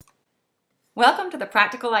Welcome to the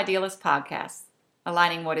Practical Idealist Podcast,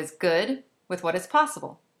 aligning what is good with what is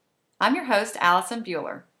possible. I'm your host, Allison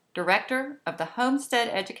Bueller, Director of the Homestead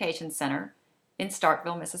Education Center in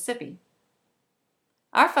Starkville, Mississippi.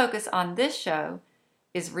 Our focus on this show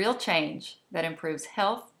is real change that improves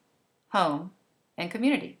health, home, and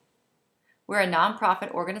community. We're a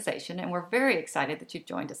nonprofit organization, and we're very excited that you've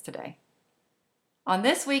joined us today. On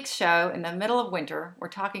this week's show, in the middle of winter, we're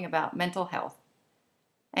talking about mental health.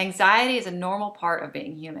 Anxiety is a normal part of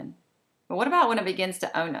being human. But what about when it begins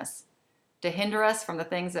to own us, to hinder us from the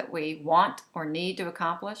things that we want or need to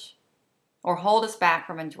accomplish, or hold us back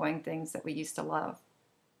from enjoying things that we used to love?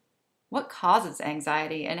 What causes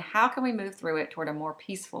anxiety, and how can we move through it toward a more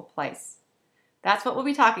peaceful place? That's what we'll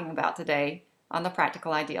be talking about today on The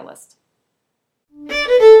Practical Idealist.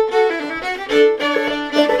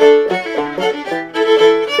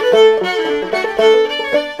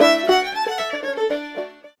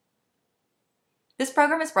 This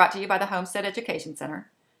program is brought to you by the Homestead Education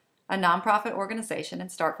Center, a nonprofit organization in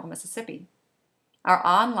Starkville, Mississippi. Our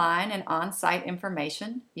online and on-site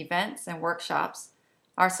information, events, and workshops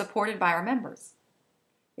are supported by our members.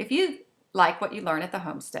 If you like what you learn at the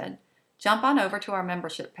Homestead, jump on over to our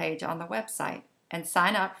membership page on the website and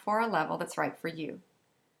sign up for a level that's right for you.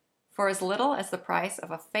 For as little as the price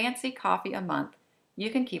of a fancy coffee a month,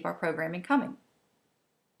 you can keep our programming coming.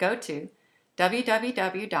 Go to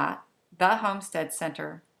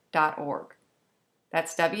www.thehomesteadcenter.org.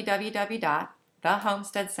 That's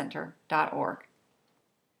www.thehomesteadcenter.org.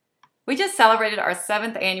 We just celebrated our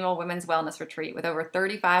 7th annual Women's Wellness Retreat with over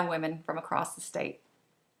 35 women from across the state.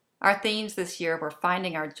 Our themes this year were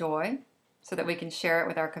finding our joy so that we can share it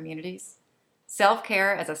with our communities,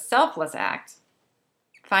 self-care as a selfless act,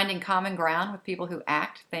 finding common ground with people who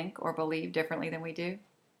act, think, or believe differently than we do,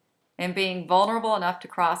 and being vulnerable enough to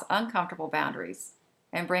cross uncomfortable boundaries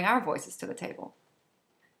and bring our voices to the table.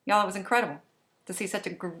 Y'all, it was incredible to see such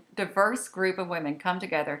a diverse group of women come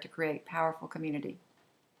together to create powerful community.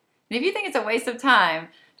 And if you think it's a waste of time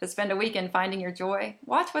to spend a weekend finding your joy,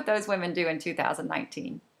 watch what those women do in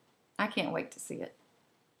 2019. I can't wait to see it.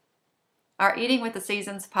 Our Eating with the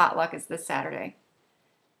Seasons potluck is this Saturday.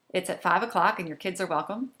 It's at 5 o'clock and your kids are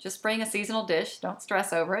welcome. Just bring a seasonal dish. Don't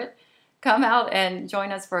stress over it. Come out and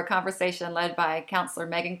join us for a conversation led by Counselor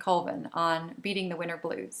Megan Colvin on beating the winter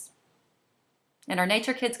blues. And our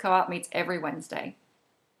Nature Kids Co-op meets every Wednesday.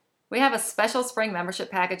 We have a special spring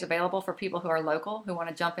membership package available for people who are local who want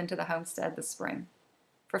to jump into the homestead this spring.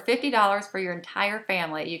 For $50 for your entire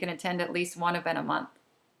family, you can attend at least one event a month.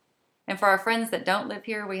 And for our friends that don't live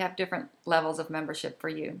here, we have different levels of membership for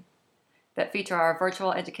you that feature our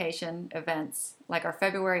virtual education events like our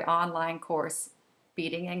February online course,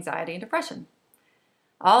 Beating Anxiety and Depression.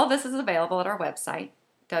 All of this is available at our website,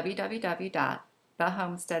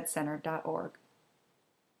 www.thehomesteadcenter.org.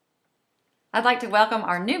 I'd like to welcome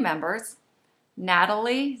our new members,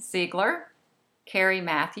 Natalie Ziegler, Carrie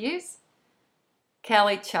Matthews,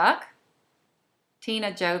 Kelly Chuck,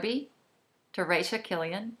 Tina Joby, Teresha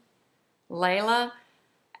Killian, Layla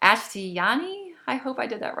Ashtiyani. I hope I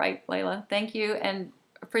did that right, Layla. Thank you and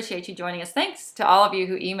appreciate you joining us. Thanks to all of you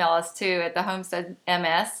who email us too at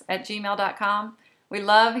thehomesteadms@gmail.com. We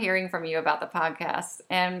love hearing from you about the podcast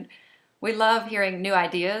and we love hearing new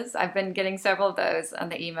ideas. I've been getting several of those on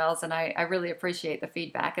the emails and I really appreciate the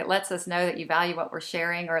feedback. It lets us know that you value what we're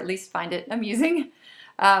sharing or at least find it amusing.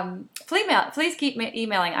 Please keep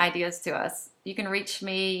emailing ideas to us. You can reach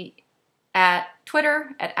me at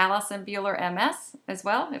Twitter at Allison Bueller MS as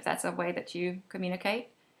well, if that's a way that you communicate.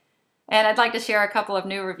 And I'd like to share a couple of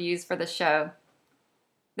new reviews for the show.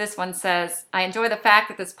 This one says, I enjoy the fact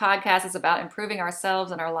that this podcast is about improving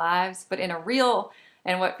ourselves and our lives, but in a real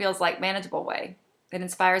and what feels like manageable way. It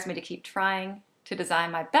inspires me to keep trying to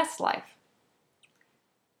design my best life.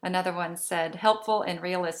 Another one said, helpful and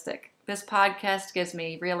realistic. This podcast gives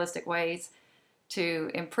me realistic ways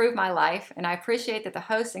to improve my life, and I appreciate that the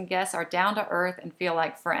hosts and guests are down to earth and feel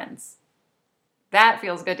like friends. That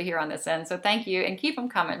feels good to hear on this end, so thank you, and keep them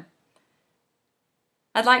coming.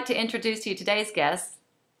 I'd like to introduce you today's guest.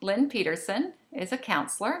 Lynn Peterson is a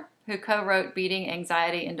counselor who co-wrote Beating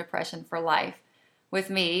Anxiety and Depression for Life with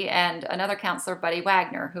me and another counselor, Buddy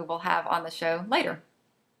Wagner, who we'll have on the show later.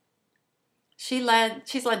 She's led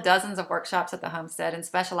dozens of workshops at the Homestead and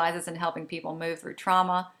specializes in helping people move through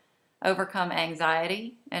trauma, overcome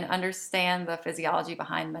anxiety, and understand the physiology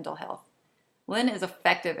behind mental health. Lynn is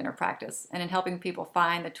effective in her practice and in helping people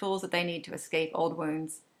find the tools that they need to escape old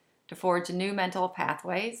wounds, to forge new mental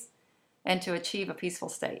pathways, and to achieve a peaceful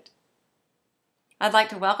state. I'd like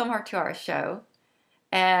to welcome her to our show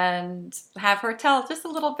and have her tell just a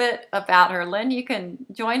little bit about her. Lynn, you can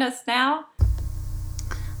join us now.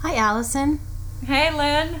 Hi, Allison. Hey,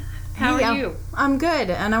 Lynn. How are you? I'm good,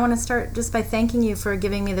 and I want to start just by thanking you for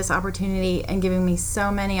giving me this opportunity and giving me so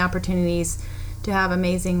many opportunities to have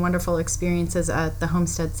amazing, wonderful experiences at the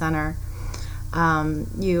Homestead Center.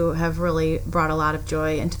 You have really brought a lot of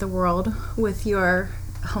joy into the world with your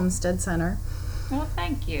Homestead Center. Well,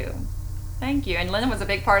 thank you. Thank you. And Lynn was a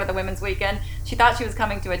big part of the Women's Weekend. She thought she was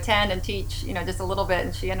coming to attend and teach, just a little bit,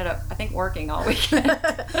 and she ended up, I think, working all weekend.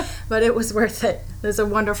 But it was worth it. It was a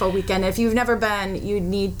wonderful weekend. If you've never been, you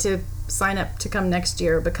need to sign up to come next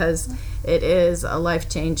year because it is a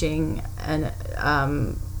life-changing, and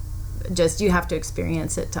just you have to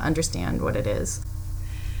experience it to understand what it is.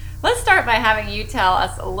 Let's start by having you tell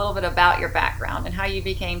us a little bit about your background and how you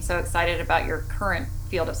became so excited about your current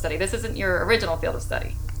field of study. This isn't your original field of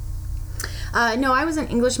study. No, I was an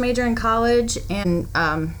English major in college and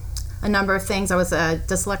a number of things. I was a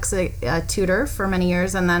dyslexic tutor for many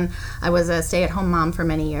years, and then I was a stay-at-home mom for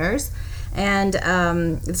many years. And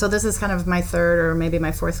so this is kind of my third or maybe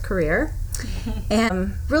my fourth career.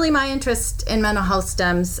 And really my interest in mental health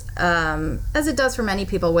stems, as it does for many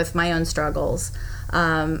people, with my own struggles.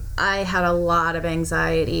 I had a lot of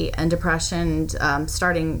anxiety and depression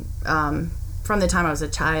starting from the time I was a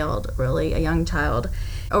child, really a young child.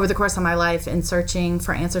 Over the course of my life, in searching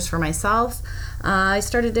for answers for myself, I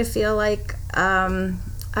started to feel like I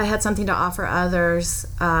had something to offer others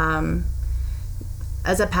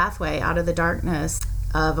as a pathway out of the darkness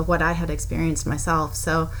of what I had experienced myself.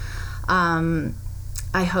 So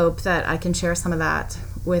I hope that I can share some of that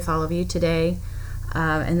with all of you today,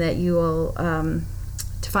 and that you will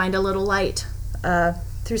to find a little light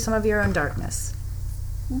through some of your own darkness.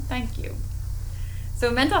 Thank you. So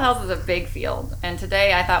mental health is a big field, and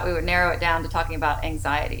today I thought we would narrow it down to talking about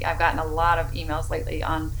anxiety. I've gotten a lot of emails lately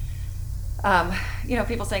on,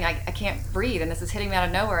 people saying, I can't breathe, and this is hitting me out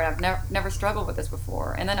of nowhere, and I've never struggled with this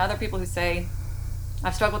before. And then other people who say,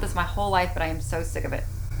 I've struggled with this my whole life, but I am so sick of it.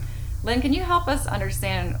 Lynn, can you help us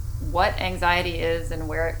understand what anxiety is and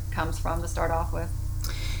where it comes from to start off with?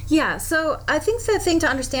 Yeah, so I think the thing to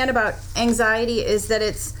understand about anxiety is that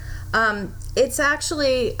it's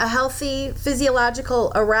actually a healthy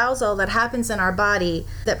physiological arousal that happens in our body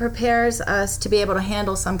that prepares us to be able to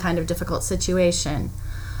handle some kind of difficult situation.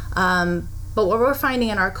 But what we're finding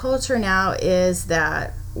in our culture now is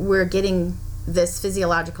that we're getting this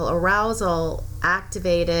physiological arousal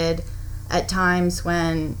activated at times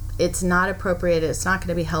when it's not appropriate, it's not going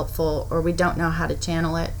to be helpful, or we don't know how to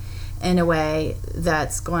channel it in a way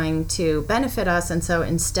that's going to benefit us. And so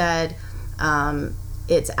instead,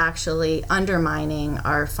 it's actually undermining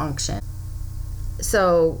our function.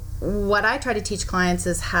 So what I try to teach clients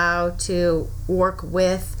is how to work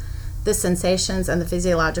with the sensations and the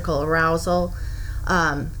physiological arousal,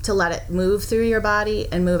 to let it move through your body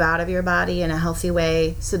and move out of your body in a healthy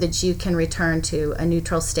way so that you can return to a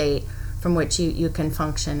neutral state from which you can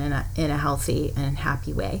function in a healthy and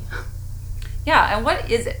happy way. Yeah, and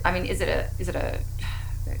what is it? I mean, is it a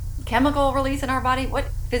chemical release in our body? What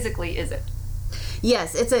physically is it?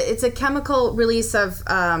 Yes, it's a chemical release of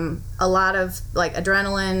a lot of like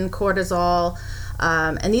adrenaline, cortisol,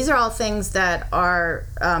 and these are all things that are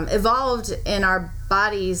evolved in our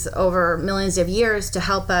bodies over millions of years to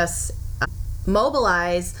help us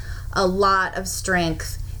mobilize a lot of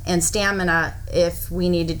strength and stamina if we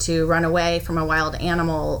needed to run away from a wild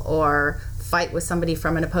animal or fight with somebody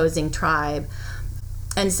from an opposing tribe.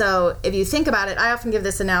 And so if you think about it, I often give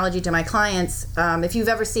this analogy to my clients. If you've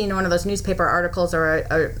ever seen one of those newspaper articles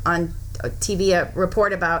or on TV a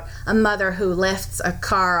report about a mother who lifts a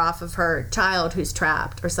car off of her child who's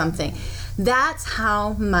trapped or something, that's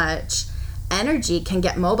how much energy can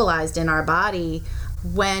get mobilized in our body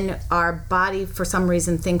when our body for some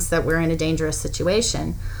reason thinks that we're in a dangerous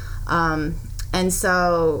situation. And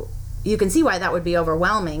so you can see why that would be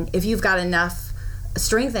overwhelming. If you've got enough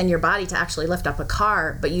strength in your body to actually lift up a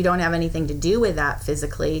car, but you don't have anything to do with that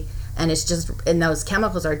physically, and it's just, and those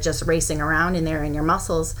chemicals are just racing around in there in your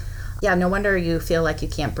muscles, yeah, no wonder you feel like you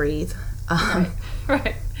can't breathe.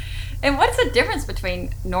 Right. And what's the difference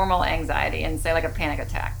between normal anxiety and, say, like a panic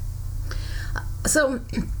attack? So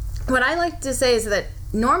what I like to say is that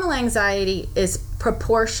normal anxiety is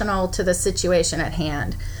proportional to the situation at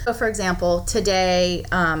hand. So for example, today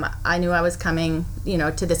I knew I was coming,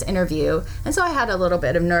 to this interview, and so I had a little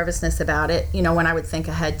bit of nervousness about it. When I would think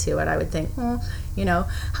ahead to it, I would think,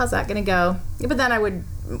 how's that going to go? But then I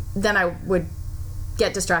would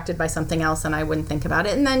get distracted by something else and I wouldn't think about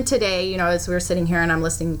it. And then today, you know, as we're sitting here and I'm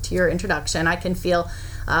listening to your introduction, I can feel,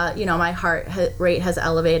 you know, my heart rate has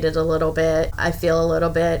elevated a little bit. I feel a little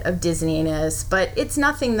bit of dizziness, but it's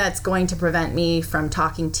nothing that's going to prevent me from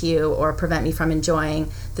talking to you or prevent me from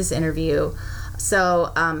enjoying this interview.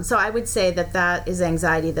 So I would say that is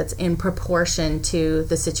anxiety that's in proportion to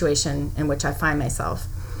the situation in which I find myself.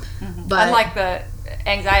 Mm-hmm. But unlike the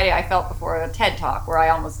anxiety I felt before a TED Talk where I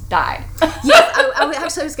almost died.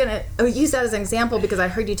 Yes, I was going to use that as an example because I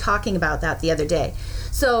heard you talking about that the other day.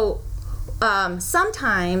 So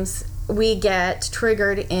sometimes we get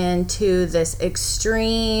triggered into this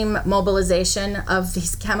extreme mobilization of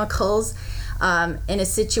these chemicals in a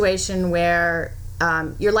situation where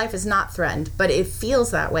your life is not threatened, but it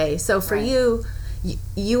feels that way. So for you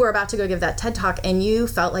were about to go give that TED Talk and you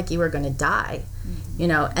felt like you were going to die. You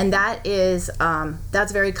know, and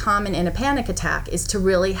that's very common in a panic attack, is to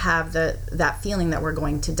really have that feeling that we're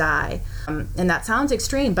going to die. And that sounds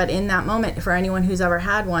extreme, but in that moment, for anyone who's ever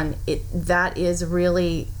had one, that is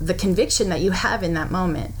really the conviction that you have in that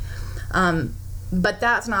moment. But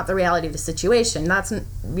that's not the reality of the situation. That's,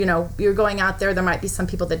 you know, you're going out there might be some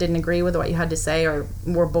people that didn't agree with what you had to say or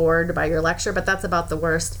were bored by your lecture, but that's about the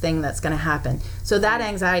worst thing that's going to happen. So that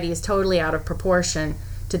anxiety is totally out of proportion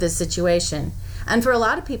to the situation. And for a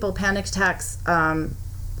lot of people, panic attacks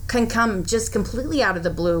can come just completely out of the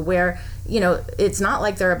blue where, you know, it's not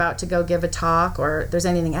like they're about to go give a talk or there's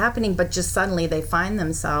anything happening, but just suddenly they find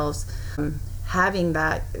themselves having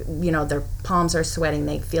that, you know, their palms are sweating,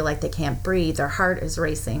 they feel like they can't breathe, their heart is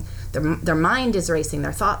racing, their mind is racing,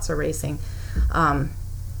 their thoughts are racing. And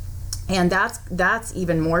that's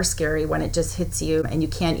even more scary when it just hits you and you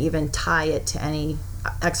can't even tie it to any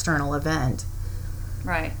external event.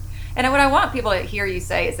 Right. And what I want people to hear you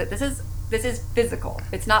say is that this is physical.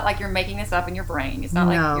 It's not like you're making this up in your brain. It's not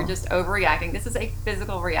like you're just overreacting. This is a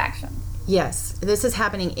physical reaction. Yes, this is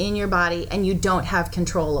happening in your body and you don't have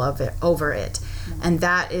control over it. Mm-hmm. And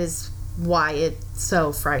that is why it's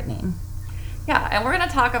so frightening. Yeah, and we're going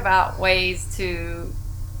to talk about ways to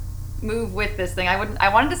move with this thing.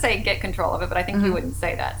 I wanted to say get control of it, but I think you wouldn't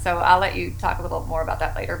say that. So I'll let you talk a little more about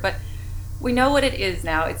that later. But we know what it is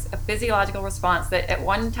now. It's a physiological response that at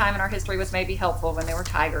one time in our history was maybe helpful when they were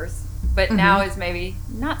tigers, but now is maybe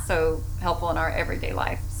not so helpful in our everyday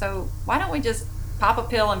life. So why don't we just pop a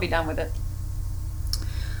pill and be done with it?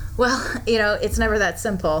 Well, you know, it's never that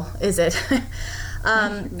simple, is it?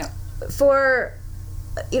 No. For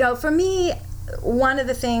me, one of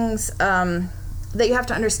the things that you have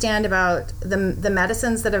to understand about the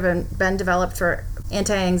medicines that have been developed for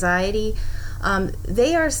anti-anxiety,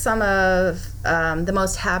 they are some of the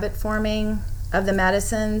most habit-forming of the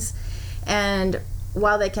medicines. And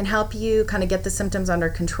while they can help you kind of get the symptoms under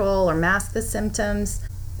control or mask the symptoms,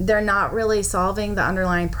 they're not really solving the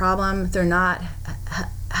underlying problem. They're not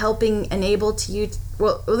helping enable to you.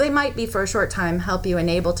 Well, they might be for a short time, help you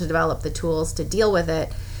enable to develop the tools to deal with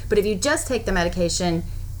it. But if you just take the medication,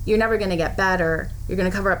 you're never going to get better. You're going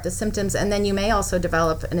to cover up the symptoms, and then you may also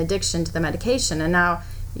develop an addiction to the medication. And now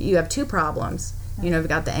you have two problems. You know, you've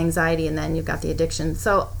got the anxiety and then you've got the addiction.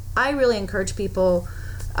 So I really encourage people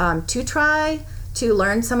to try to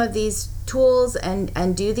learn some of these tools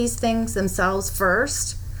and do these things themselves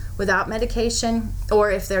first without medication,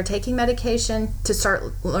 or if they're taking medication, to start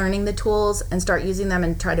learning the tools and start using them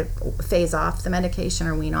and try to phase off the medication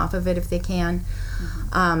or wean off of it if they can.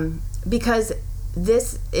 Because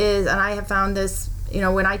this is, and I have found this, you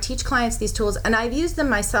know, when I teach clients these tools, and I've used them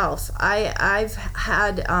myself, I've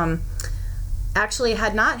had actually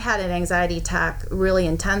had not had an anxiety attack really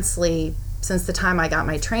intensely since the time I got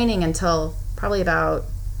my training until probably about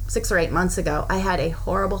 6 or 8 months ago. I had a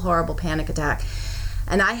horrible panic attack.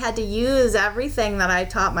 And I had to use everything that I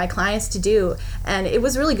taught my clients to do. And it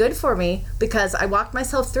was really good for me because I walked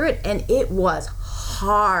myself through it, and it was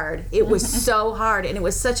hard. It was so hard, and it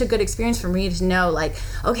was such a good experience for me to know, like,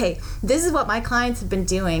 okay, this is what my clients have been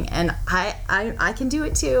doing, and I can do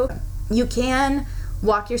it too. You can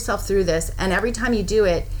walk yourself through this, and every time you do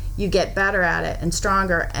it, you get better at it and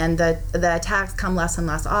stronger, and the attacks come less and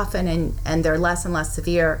less often, and they're less and less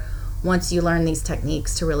severe once you learn these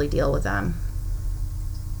techniques to really deal with them.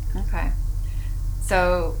 Okay.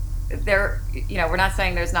 So there, you know, we're not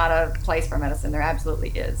saying there's not a place for medicine. There absolutely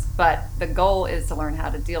is. But the goal is to learn how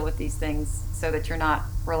to deal with these things so that you're not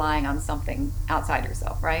relying on something outside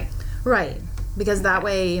yourself, right? Right. Because that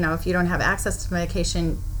way, you know, if you don't have access to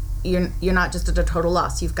medication, you're not just at a total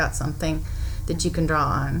loss. You've got something that you can draw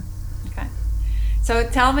on. Okay. So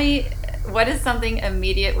tell me, what is something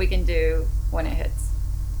immediate we can do when it hits?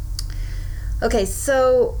 Okay,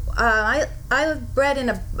 so I I read in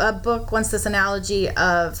a book once this analogy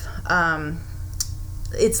of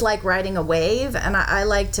it's like riding a wave, and I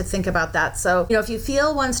like to think about that. So, if you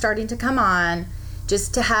feel one starting to come on,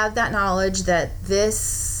 just to have that knowledge that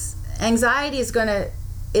this anxiety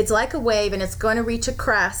it's like a wave, and it's going to reach a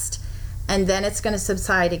crest, and then it's going to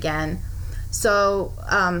subside again. So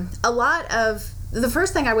the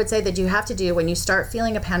first thing I would say that you have to do when you start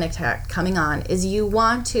feeling a panic attack coming on is you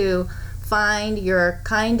want to find your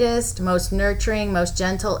kindest, most nurturing, most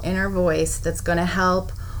gentle inner voice that's going to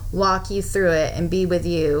help walk you through it and be with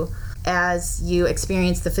you as you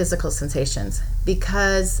experience the physical sensations.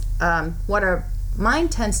 Because what our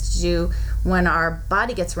mind tends to do when our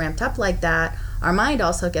body gets ramped up like that, our mind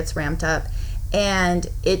also gets ramped up, and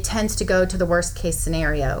it tends to go to the worst case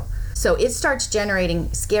scenario. So it starts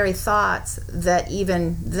generating scary thoughts that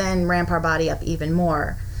even then ramp our body up even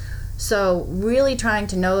more. So really trying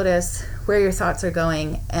to notice where your thoughts are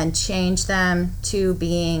going and change them to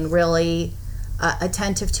being really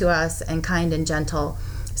attentive to us and kind and gentle.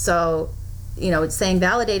 So, it's saying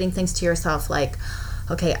validating things to yourself like,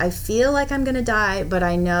 okay, I feel like I'm going to die, but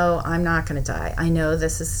I know I'm not going to die. I know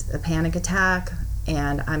this is a panic attack,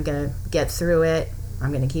 and I'm going to get through it.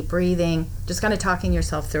 I'm going to keep breathing. Just kind of talking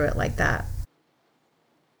yourself through it like that.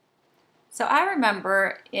 So I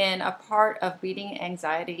remember in a part of Beating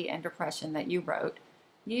Anxiety and Depression that you wrote,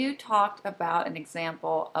 you talked about an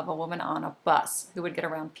example of a woman on a bus who would get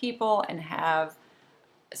around people and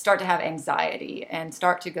start to have anxiety and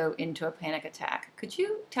start to go into a panic attack. Could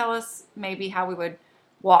you tell us maybe how we would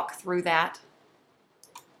walk through that?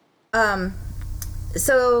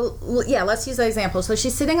 So, let's use that example. So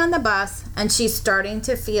she's sitting on the bus, and she's starting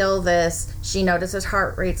to feel this. She notices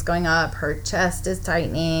heart rate's going up, her chest is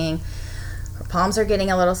tightening, her palms are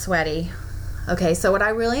getting a little sweaty. Okay, so what I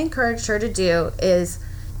really encourage her to do is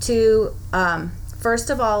to, first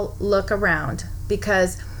of all, look around,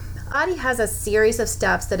 because the body has a series of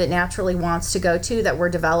steps that it naturally wants to go to that were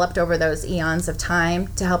developed over those eons of time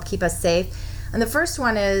to help keep us safe. And the first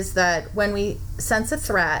one is that when we sense a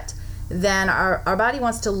threat, then our body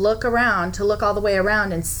wants to look around, to look all the way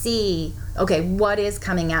around and see, okay, what is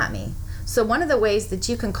coming at me? So one of the ways that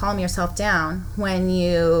you can calm yourself down when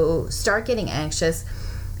you start getting anxious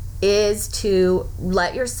is to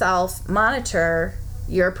let yourself monitor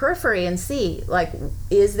your periphery and see, like,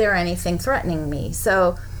 is there anything threatening me?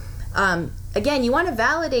 So again, you want to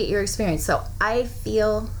validate your experience. So I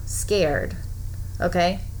feel scared,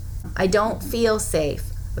 okay? I don't feel safe.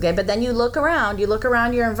 Okay, but then you look around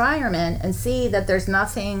your environment and see that there's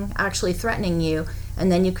nothing actually threatening you, and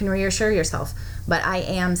then you can reassure yourself, but I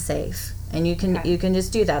am safe. And you can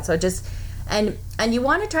just do that. So just and you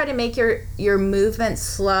want to try to make your movement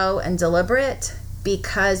slow and deliberate,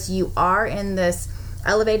 because you are in this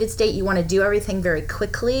elevated state. You want to do everything very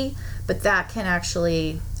quickly, but that can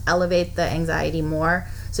actually elevate the anxiety more.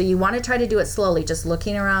 So you want to try to do it slowly, just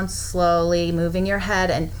looking around slowly, moving your head,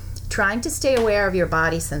 and trying to stay aware of your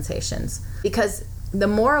body sensations, because the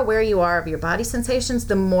more aware you are of your body sensations,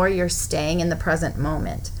 the more you're staying in the present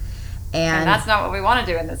moment. And that's not what we want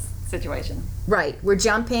to do in this situation. Right. We're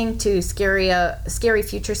jumping to scary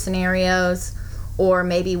future scenarios, or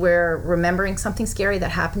maybe we're remembering something scary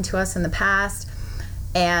that happened to us in the past,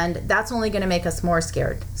 and that's only going to make us more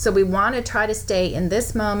scared. So we want to try to stay in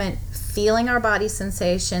this moment, feeling our body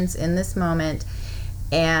sensations in this moment,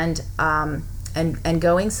 and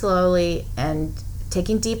going slowly and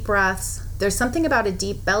taking deep breaths. There's something about a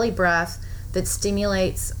deep belly breath that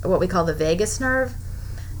stimulates what we call the vagus nerve.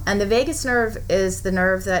 And the vagus nerve is the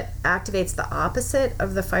nerve that activates the opposite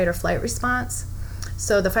of the fight or flight response.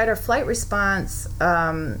 So the fight or flight response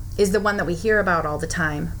is the one that we hear about all the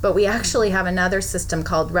time. But we actually have another system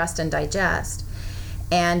called rest and digest.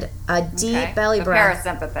 And a deep belly breath.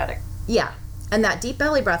 Parasympathetic. Yeah. And that deep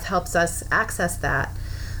belly breath helps us access that.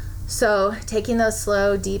 So taking those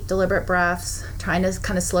slow, deep, deliberate breaths, trying to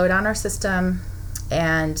kind of slow down our system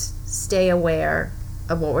and stay aware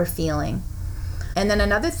of what we're feeling. And then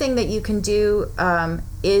another thing that you can do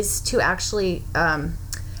is to actually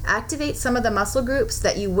activate some of the muscle groups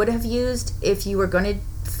that you would have used if you were going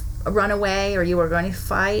to run away or you were going to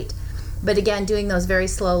fight. But again, doing those very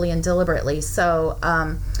slowly and deliberately. So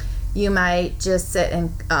you might just sit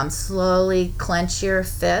and slowly clench your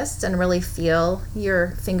fists and really feel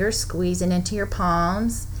your fingers squeezing into your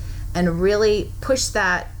palms, and really push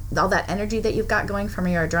all that energy that you've got going from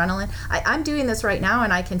your adrenaline. I'm doing this right now,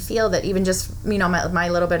 and I can feel that even just, my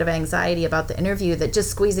little bit of anxiety about the interview, that just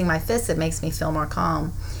squeezing my fists, it makes me feel more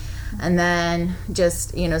calm. And then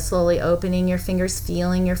just, slowly opening your fingers,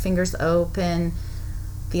 feeling your fingers open,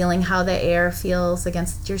 feeling how the air feels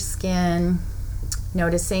against your skin.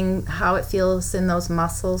 noticing how it feels in those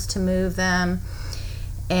muscles to move them,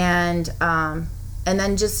 and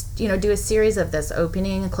then just do a series of this,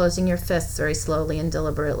 opening and closing your fists very slowly and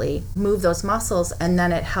deliberately. Move those muscles, and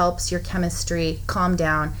then it helps your chemistry calm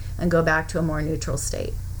down and go back to a more neutral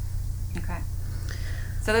state. Okay.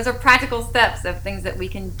 So those are practical steps of things that we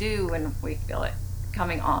can do when we feel it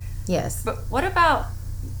coming on. Yes. But what about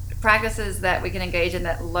practices that we can engage in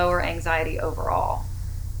that lower anxiety overall?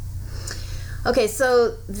 Okay,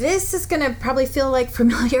 so this is going to probably feel like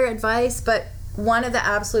familiar advice, but one of the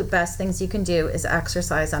absolute best things you can do is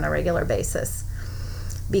exercise on a regular basis.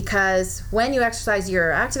 Because when you exercise,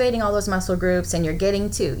 you're activating all those muscle groups, and you're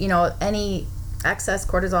getting to, any excess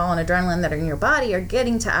cortisol and adrenaline that are in your body are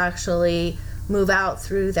getting to actually move out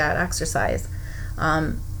through that exercise.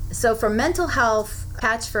 So for mental health,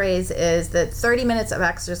 catchphrase is that 30 minutes of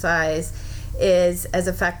exercise is as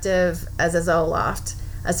effective as a Zoloft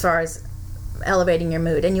as far as elevating your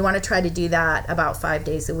mood. And you want to try to do that about 5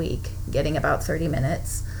 days a week, getting about 30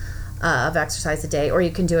 minutes of exercise a day, or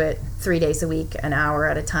you can do it 3 days a week, an hour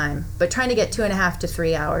at a time. But trying to get 2.5 to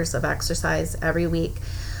 3 hours of exercise every week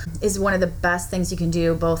is one of the best things you can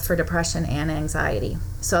do, both for depression and anxiety.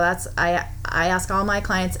 So that's, I ask all my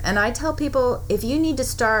clients, and I tell people, if you need to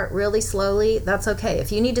start really slowly, that's okay.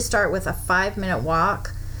 If you need to start with a 5-minute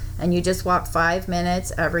walk, and you just walk 5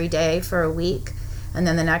 minutes every day for a week, and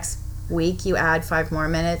then the next week you add 5 more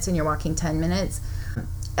minutes and you're walking 10 minutes,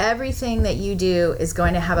 everything that you do is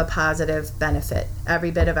going to have a positive benefit, every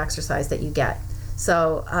bit of exercise that you get.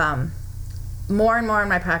 So more and more in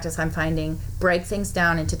my practice, I'm finding, break things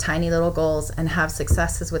down into tiny little goals and have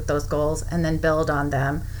successes with those goals, and then build on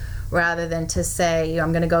them, rather than to say,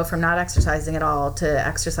 I'm going to go from not exercising at all to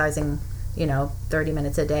exercising 30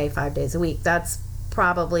 minutes a day 5 days a week. That's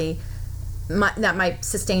probably that might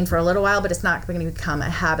sustain for a little while, but it's not going to become a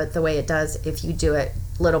habit the way it does if you do it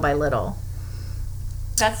little by little.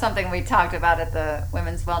 That's something we talked about at the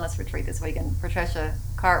Women's Wellness Retreat this week, and Patricia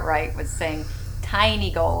Cartwright was saying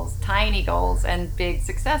tiny goals, and big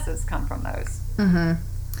successes come from those. Mm-hmm.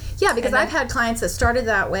 Yeah, because I've had clients that started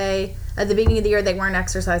that way. At the beginning of the year, they weren't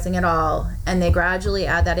exercising at all, and they gradually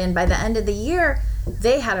add that in. By the end of the year,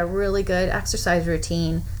 they had a really good exercise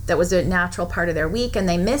routine that was a natural part of their week, and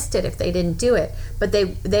they missed it if they didn't do it. But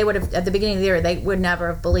they would have, at the beginning of the year, they would never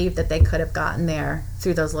have believed that they could have gotten there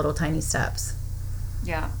through those little tiny steps.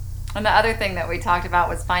 Yeah. And the other thing that we talked about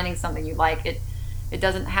was finding something you like. It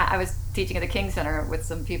doesn't have, I was teaching at the King Center with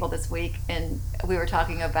some people this week, and we were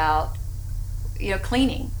talking about,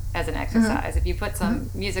 cleaning as an exercise. Mm-hmm. If you put some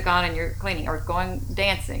music on and you're cleaning, or going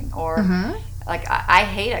dancing, or like I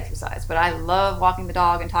hate exercise, but I love walking the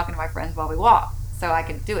dog and talking to my friends while we walk, so I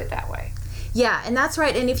can do it that way. Yeah, and that's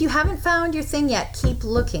right. And if you haven't found your thing yet, keep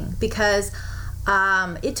looking, because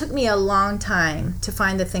it took me a long time to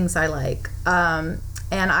find the things I like.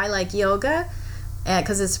 And I like yoga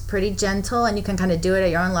because it's pretty gentle and you can kind of do it at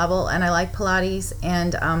your own level. And I like Pilates.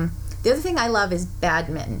 And the other thing I love is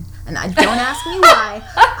badminton. And don't ask me why.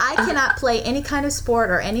 I cannot play any kind of sport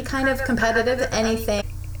or any kind of competitive anything.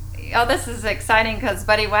 Oh, this is exciting because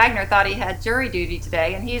Buddy Wagner thought he had jury duty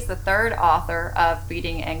today, and he's the third author of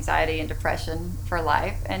Beating Anxiety and Depression for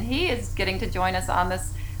Life, and he is getting to join us on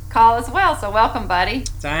this call as well. So welcome, Buddy.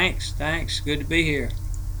 Thanks. Good to be here.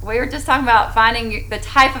 We were just talking about finding the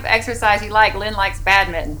type of exercise you like. Lynn likes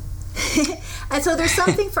badminton. And so there's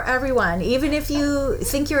something for everyone. Even if you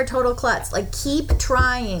think you're a total klutz, like, keep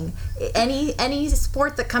trying. Any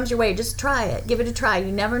sport that comes your way, just try it. Give it a try.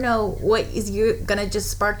 You never know what is going to just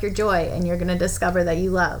spark your joy, and you're going to discover that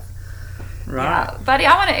you love. Right. Yeah. Buddy,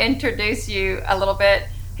 I want to introduce you a little bit.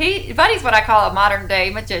 Buddy's what I call a modern day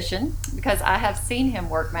magician, because I have seen him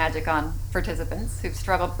work magic on participants who've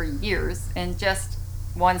struggled for years in just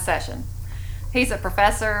one session. He's a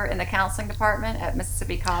professor in the counseling department at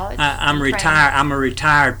Mississippi College. I'm retired. I'm a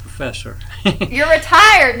retired professor. You're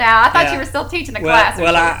retired now. I thought you were still teaching a class.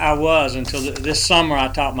 Well, I was until this summer. I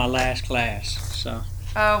taught my last class. So.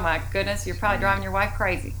 Oh my goodness, you're probably driving your wife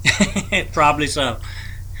crazy. Probably so.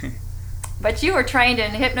 But you were trained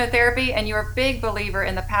in hypnotherapy, and you're a big believer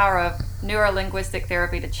in the power of neurolinguistic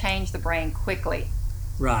therapy to change the brain quickly.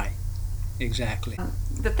 Right. Exactly.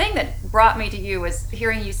 The thing that brought me to you was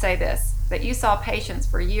hearing you say this, that you saw patients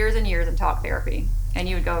for years and years in talk therapy, and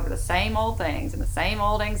you would go over the same old things and the same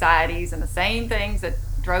old anxieties and the same things that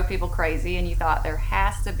drove people crazy, and you thought there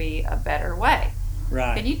has to be a better way.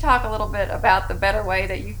 Right. Can you talk a little bit about the better way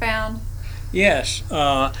that you found? Yes.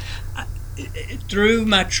 Through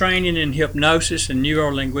my training in hypnosis and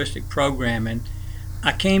neurolinguistic programming,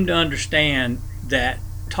 I came to understand that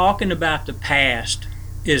talking about the past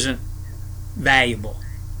isn't valuable.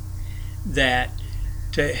 That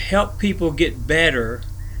to help people get better,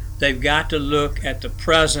 they've got to look at the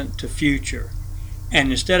present to future.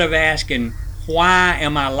 And instead of asking, why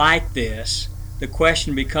am I like this, the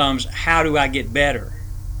question becomes, how do I get better?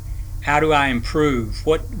 How do I improve?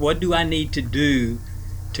 What do I need to do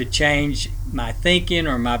to change my thinking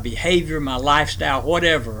or my behavior, my lifestyle,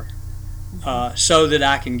 whatever, so that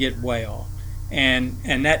I can get well?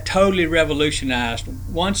 And that totally revolutionized.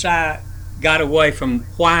 Once I got away from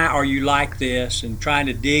why are you like this and trying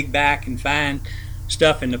to dig back and find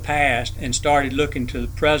stuff in the past and started looking to the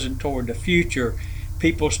present toward the future,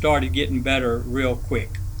 people started getting better real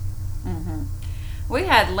quick. Mm-hmm. We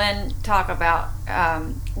had Lynn talk about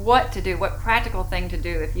what to do, what practical thing to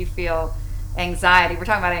do if you feel anxiety. We're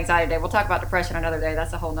talking about anxiety today. We'll talk about depression another day.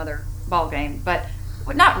 That's a whole nother ball game. But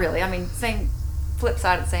not really. I mean, same flip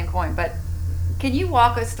side of the same coin. But can you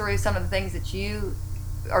walk us through some of the things that you,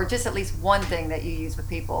 or just at least one thing that you use with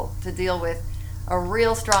people to deal with a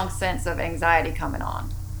real strong sense of anxiety coming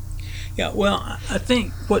on? Yeah, well, I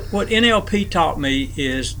think what NLP taught me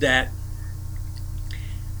is that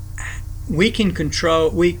we can control,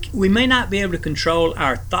 we may not be able to control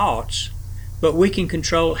our thoughts, but we can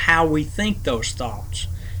control how we think those thoughts.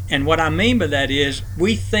 And what I mean by that is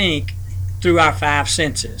we think through our five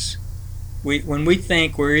senses. When we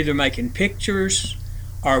think, we're either making pictures,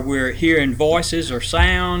 or we're hearing voices or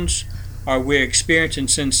sounds, or we're experiencing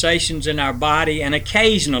sensations in our body, and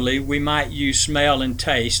occasionally we might use smell and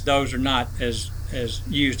taste. Those are not as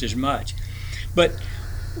used as much. But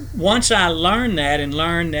once I learned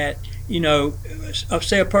that, you know,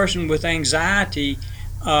 say a person with anxiety,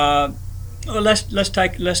 let's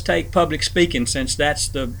take public speaking, since that's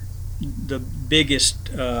the biggest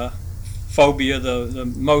phobia. The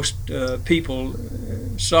most people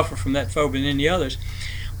suffer from that phobia than any others.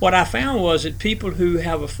 What I found was that people who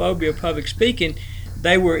have a phobia of public speaking,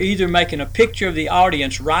 they were either making a picture of the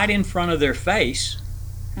audience right in front of their face,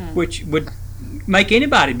 which would make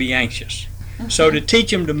anybody be anxious. So to teach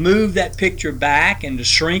them to move that picture back and to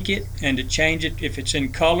shrink it and to change it, if it's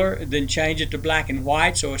in color, then change it to black and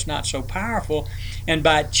white so it's not so powerful. And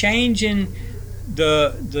by changing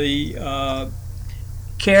the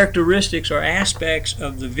characteristics or aspects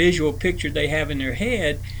of the visual picture they have in their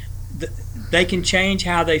head, they can change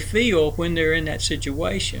how they feel when they're in that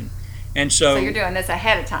situation. And so you're doing this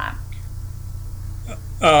ahead of time.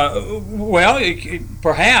 Well,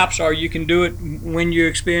 perhaps, or you can do it when you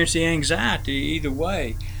experience the anxiety, either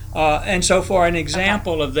way. And so for an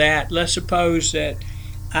example of that, let's suppose that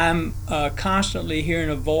I'm constantly hearing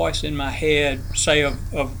a voice in my head, say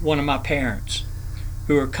of one of my parents,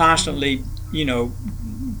 who are constantly, you know,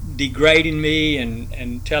 degrading me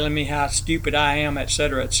and telling me how stupid I am,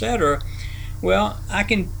 etc., etc. Well, I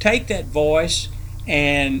can take that voice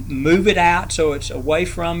and move it out so it's away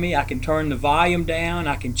from me. I can turn the volume down.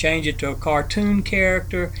 I can change it to a cartoon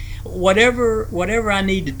character. Whatever I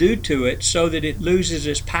need to do to it so that it loses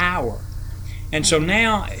its power. And so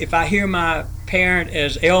now, if I hear my parent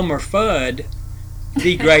as Elmer Fudd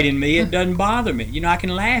degrading me, it doesn't bother me. You know, I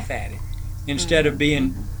can laugh at it instead of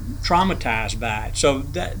being traumatized by it. So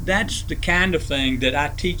that's the kind of thing that I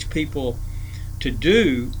teach people to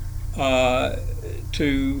do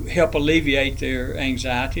to help alleviate their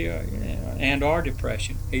anxiety or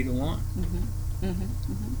depression, either one.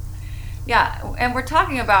 Yeah, and we're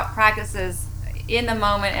talking about practices in the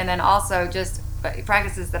moment and then also just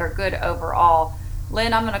practices that are good overall.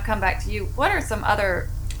 Lynn, I'm going to come back to you. What are some other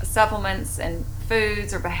supplements and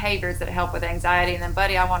foods or behaviors that help with anxiety? And then,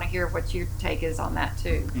 Buddy, I want to hear what your take is on that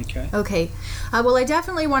too. Okay. Well, I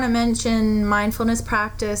definitely want to mention mindfulness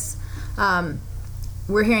practice.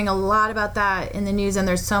 We're hearing a lot about that in the news, and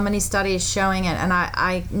there's so many studies showing it, and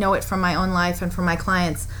I know it from my own life and from my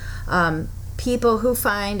clients. People who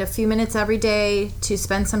find a few minutes every day to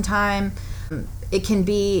spend some time, it can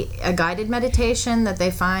be a guided meditation that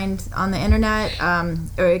they find on the internet,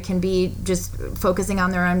 or it can be just focusing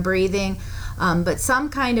on their own breathing, but some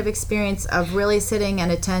kind of experience of really sitting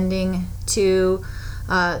and attending to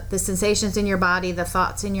the sensations in your body, the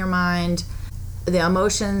thoughts in your mind, the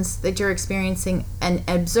emotions that you're experiencing, and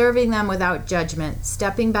observing them without judgment,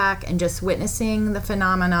 stepping back and just witnessing the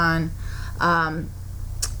phenomenon.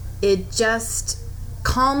 It just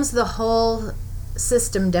calms the whole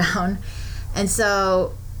system down. And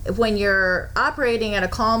so when you're operating at a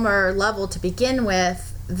calmer level to begin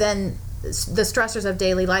with, then the stressors of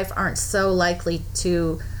daily life aren't so likely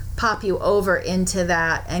to pop you over into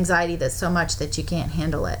that anxiety that's so much that you can't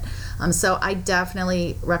handle it. So I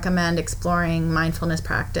definitely recommend exploring mindfulness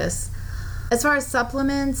practice. As far as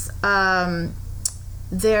supplements, a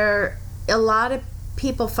lot of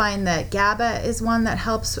people find that GABA is one that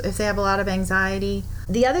helps if they have a lot of anxiety.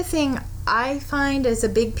 The other thing I find is a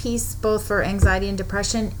big piece both for anxiety and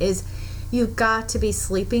depression is you've got to be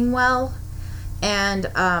sleeping well. And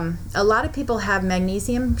a lot of people have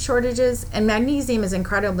magnesium shortages, and magnesium is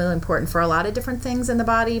incredibly important for a lot of different things in the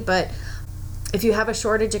body, but if you have a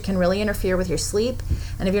shortage, it can really interfere with your sleep.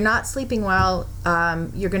 And if you're not sleeping well,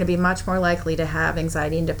 you're going to be much more likely to have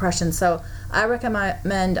anxiety and depression. So I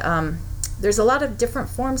recommend, there's a lot of different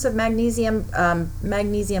forms of magnesium.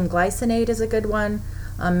 Magnesium glycinate is a good one.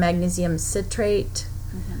 Magnesium citrate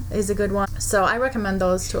is a good one. So I recommend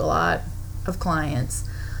those to a lot of clients.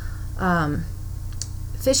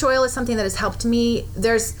 Fish oil is something that has helped me.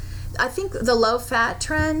 I think the low fat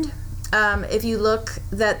trend, if you look,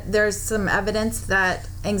 that there's some evidence that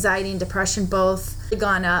anxiety and depression both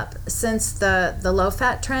gone up since the low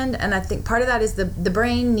fat trend, and I think part of that is the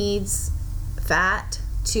brain needs fat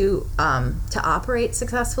to operate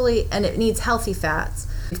successfully, and it needs healthy fats.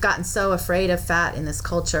 We've gotten so afraid of fat in this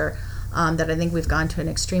culture that I think we've gone to an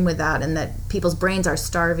extreme with that, and that people's brains are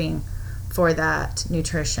starving for that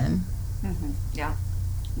nutrition. Yeah.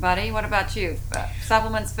 Buddy, what about you?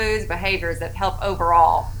 Supplements, foods, behaviors that help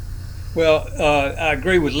overall? Well, I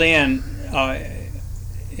agree with Lynn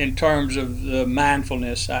in terms of the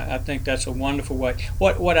mindfulness. I think that's a wonderful way.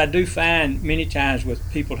 What I do find many times with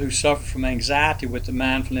people who suffer from anxiety with the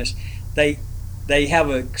mindfulness, they have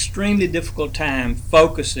an extremely difficult time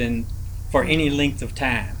focusing for any length of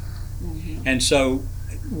time. And so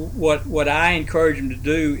what I encourage them to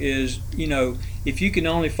do is, if you can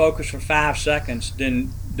only focus for 5 seconds,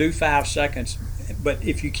 then do 5 seconds. But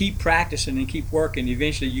if you keep practicing and keep working,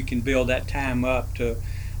 eventually you can build that time up to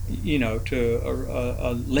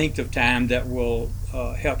a length of time that will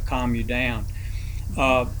help calm you down.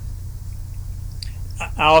 I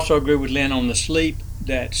also agree with Lynn on the sleep,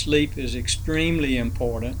 that sleep is extremely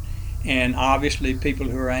important. And obviously people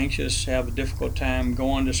who are anxious have a difficult time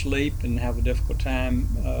going to sleep and have a difficult time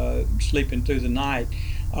sleeping through the night.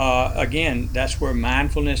 Again, that's where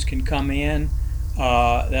mindfulness can come in.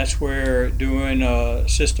 That's where doing a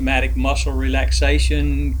systematic muscle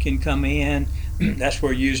relaxation can come in. That's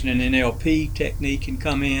where using an NLP technique can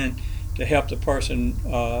come in to help the person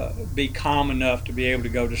be calm enough to be able to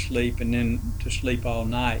go to sleep and then to sleep all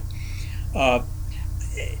night. I'm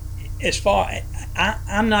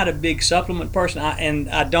not a big supplement person, and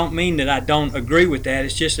I don't mean that I don't agree with that.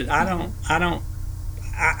 It's just that I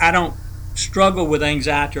don't struggle with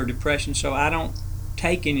anxiety or depression, so I don't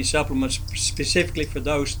take any supplements specifically for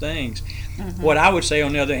those things. What I would say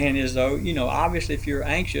on the other hand is, though, obviously if you're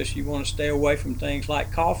anxious, you want to stay away from things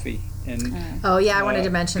like coffee. And I wanted to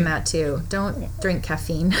mention that too. Don't drink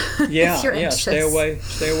caffeine. Yeah, if you're anxious. Stay away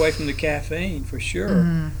from the caffeine for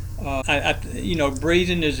sure.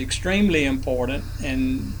 Breathing is extremely important,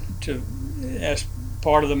 and as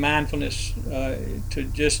part of the mindfulness,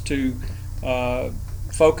 to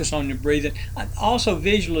focus on your breathing. Also,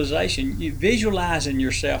 visualization. You visualizing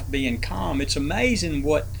yourself being calm. It's amazing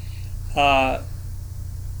what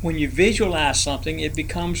when you visualize something, it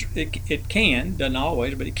becomes. It can, doesn't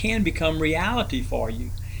always, but it can become reality for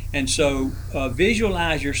you. And so,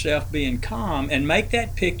 visualize yourself being calm and make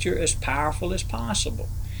that picture as powerful as possible.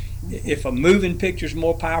 If a moving picture is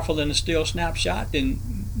more powerful than a still snapshot, then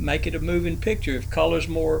make it a moving picture. If color is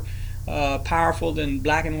more powerful than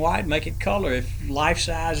black and white, make it color. If life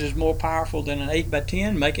size is more powerful than an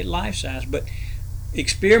 8x10, make it life size. But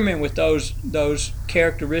experiment with those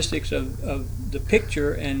characteristics of the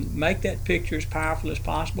picture and make that picture as powerful as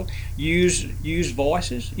possible. Use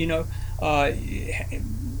voices.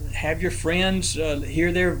 Have your friends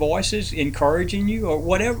hear their voices encouraging you, or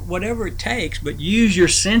whatever it takes, but use your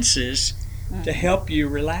senses to help you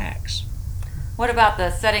relax. What about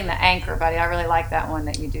the setting the anchor, buddy? I really like that one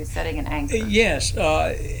that you do, setting an anchor. Yes,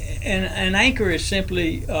 and an anchor is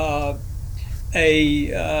simply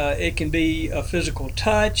it can be a physical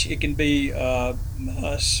touch, it can be a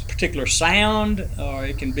particular sound, or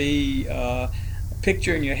it can be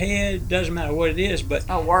picture in your head. Doesn't matter what it is, but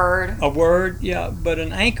a word, but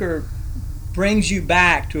an anchor brings you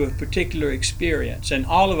back to a particular experience, and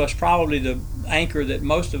all of us, probably the anchor that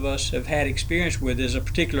most of us have had experience with is a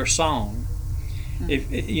particular song.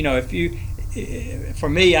 For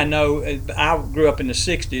me, I know I grew up in the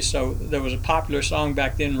 60s, so there was a popular song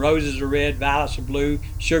back then, Roses Are Red, Violets Are Blue,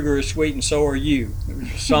 Sugar Is Sweet and So Are You. It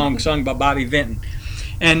was a song sung by Bobby Vinton.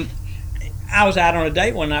 And I was out on a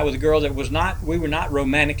date one night with a girl that we were not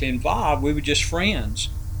romantically involved, we were just friends.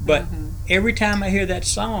 But every time I hear that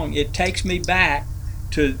song, it takes me back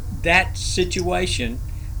to that situation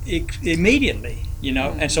immediately,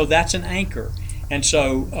 and so that's an anchor. And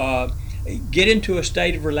so get into a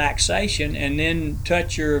state of relaxation, and then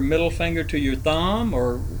touch your middle finger to your thumb,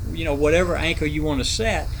 or whatever anchor you want to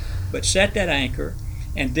set, but set that anchor,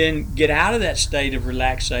 and then get out of that state of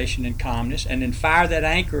relaxation and calmness, and then fire that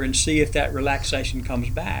anchor and see if that relaxation comes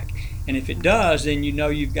back. And if it does, then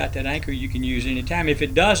you've got that anchor you can use anytime. If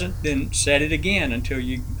it doesn't, then set it again until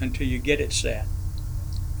you get it set.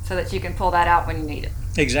 So that you can pull that out when you need it.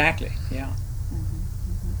 Exactly, yeah.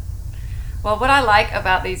 Well, what I like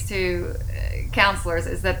about these two counselors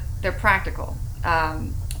is that they're practical.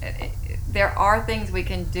 There are things we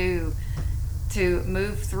can do to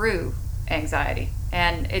move through anxiety.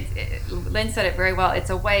 And Lynn said it very well. It's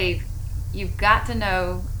a wave. You've got to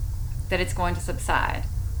know that it's going to subside.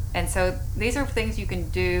 And so these are things you can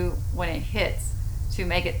do when it hits to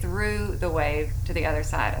make it through the wave to the other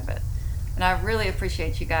side of it. And I really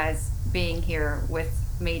appreciate you guys being here with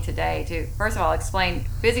me today to, first of all, explain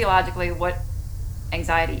physiologically what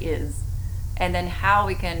anxiety is, and then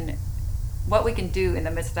what we can do in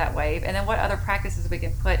the midst of that wave, and then what other practices we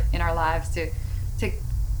can put in our lives to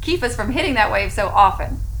keep us from hitting that wave so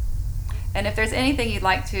often. And if there's anything you'd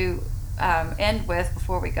like to end with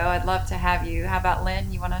before we go, I'd love to have you. How about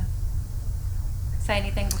Lynn? You want to say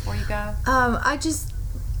anything before you go? I just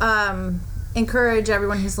encourage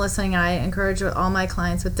everyone who's listening. I encourage all my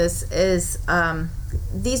clients with this is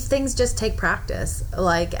these things just take practice,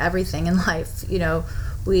 like everything in life.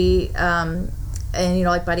 We and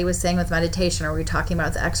like Buddy was saying with meditation, or we were talking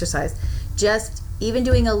about the exercise, just even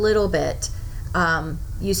doing a little bit,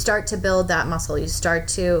 you start to build that muscle. You start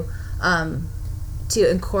to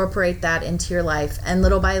incorporate that into your life, and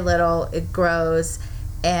little by little it grows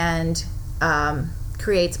and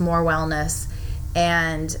creates more wellness,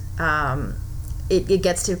 and it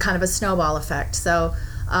gets to kind of a snowball effect. So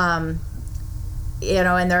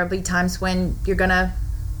and there'll be times when you're gonna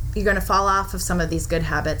fall off of some of these good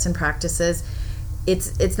habits and practices.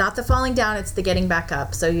 It's not the falling down, it's the getting back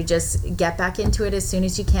up. So you just get back into it as soon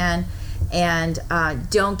as you can, and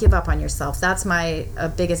don't give up on yourself. That's my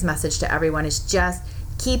biggest message to everyone, is just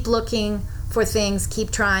keep looking for things,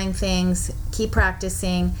 keep trying things, keep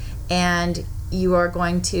practicing, and you are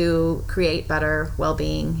going to create better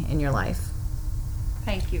well-being in your life.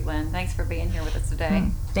 Thank you, Lynn. Thanks for being here with us today.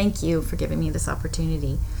 Thank you for giving me this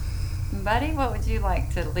opportunity. Buddy, what would you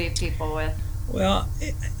like to leave people with? Well,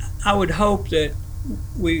 I would hope that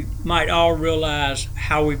we might all realize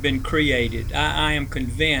how we've been created. I am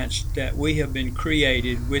convinced that we have been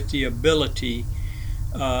created with the ability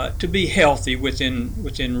to be healthy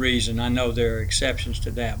within reason. I know there are exceptions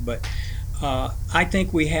to that, but I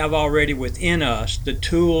think we have already within us the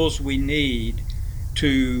tools we need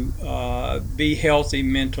to be healthy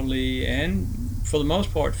mentally and, for the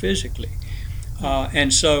most part, physically.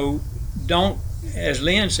 And so don't, as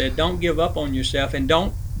Lynn said, don't give up on yourself, and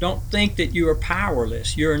don't think that you are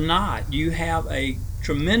powerless. You're not. You have a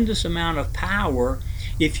tremendous amount of power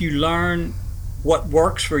if you learn what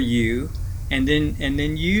works for you and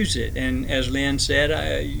then use it. And as Lynn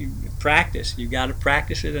said, you practice. You've got to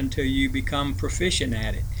practice it until you become proficient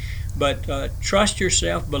at it. But trust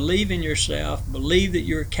yourself, believe in yourself, believe that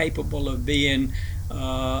you're capable of being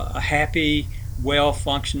a happy,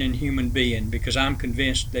 well-functioning human being, because I'm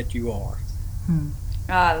convinced that you are. Oh,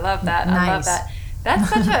 I love that. Nice. I love that.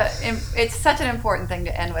 That's it's such an important thing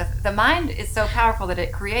to end with. The mind is so powerful that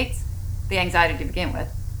it creates the anxiety to begin with.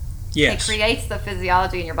 Yes. It creates the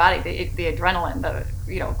physiology in your body, the adrenaline, the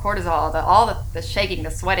cortisol, all the shaking,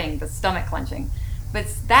 the sweating, the stomach clenching. But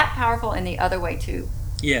it's that powerful in the other way too.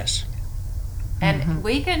 Yes. And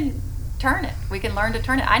we can turn it. We can learn to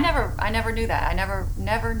turn it. I never knew that. I never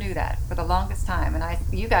knew that for the longest time. And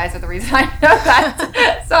you guys are the reason I know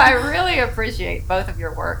that. So I really appreciate both of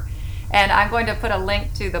your work. And I'm going to put a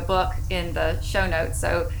link to the book in the show notes.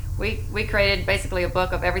 So we created basically a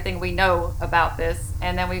book of everything we know about this,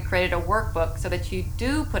 and then we created a workbook so that you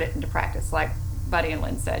do put it into practice, like Buddy and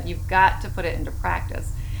Lynn said. You've got to put it into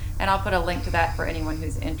practice. And I'll put a link to that for anyone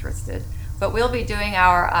who's interested. But we'll be doing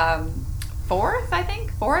our fourth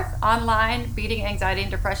online Beating Anxiety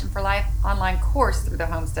and Depression for Life online course through the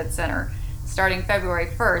Homestead Center starting February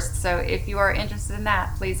 1st. So if you are interested in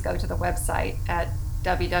that, please go to the website at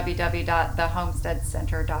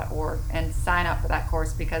www.thehomesteadcenter.org and sign up for that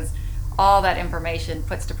course, because all that information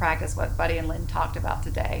puts to practice what Buddy and Lynn talked about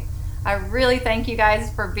today. I really thank you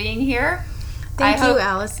guys for being here. Thank you,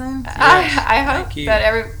 Allison. I hope Thank you.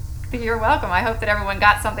 that you're welcome. I hope that everyone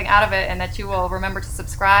got something out of it, and that you will remember to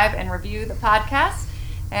subscribe and review the podcast.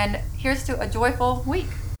 And here's to a joyful week.